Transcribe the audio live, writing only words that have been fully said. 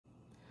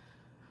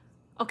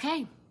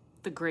Okay,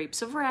 The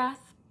Grapes of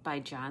Wrath by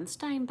John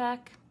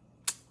Steinbeck.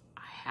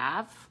 I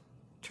have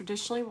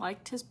traditionally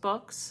liked his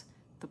books.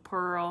 The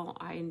Pearl,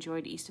 I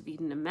enjoyed East of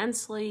Eden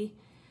immensely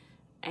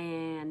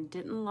and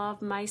didn't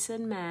love Mice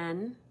and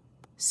Men.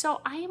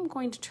 So I am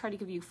going to try to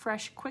give you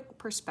fresh, quick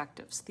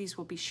perspectives. These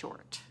will be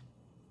short.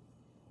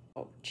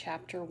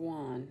 Chapter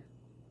 1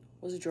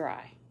 was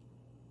dry.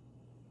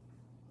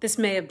 This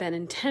may have been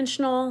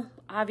intentional.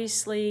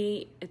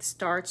 Obviously, it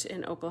starts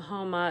in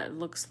Oklahoma. It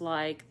looks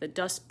like the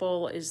Dust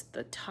Bowl is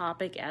the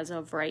topic as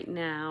of right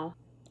now.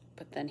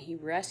 But then he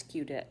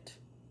rescued it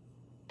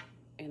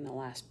in the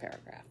last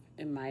paragraph.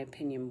 In my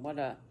opinion, what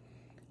a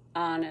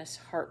honest,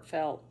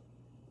 heartfelt,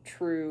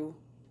 true,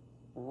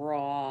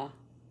 raw,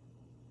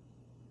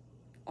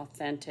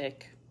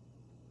 authentic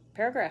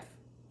paragraph.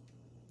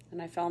 And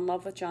I fell in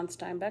love with John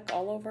Steinbeck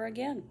all over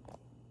again.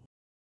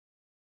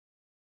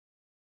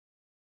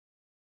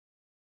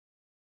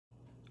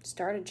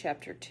 Started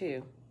chapter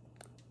 2,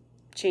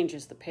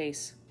 changes the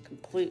pace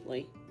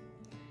completely,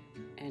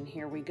 and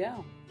here we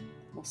go.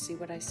 We'll see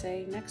what I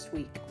say next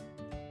week.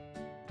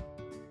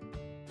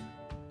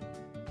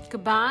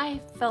 Goodbye,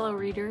 fellow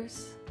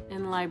readers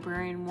and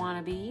librarian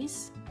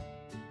wannabes.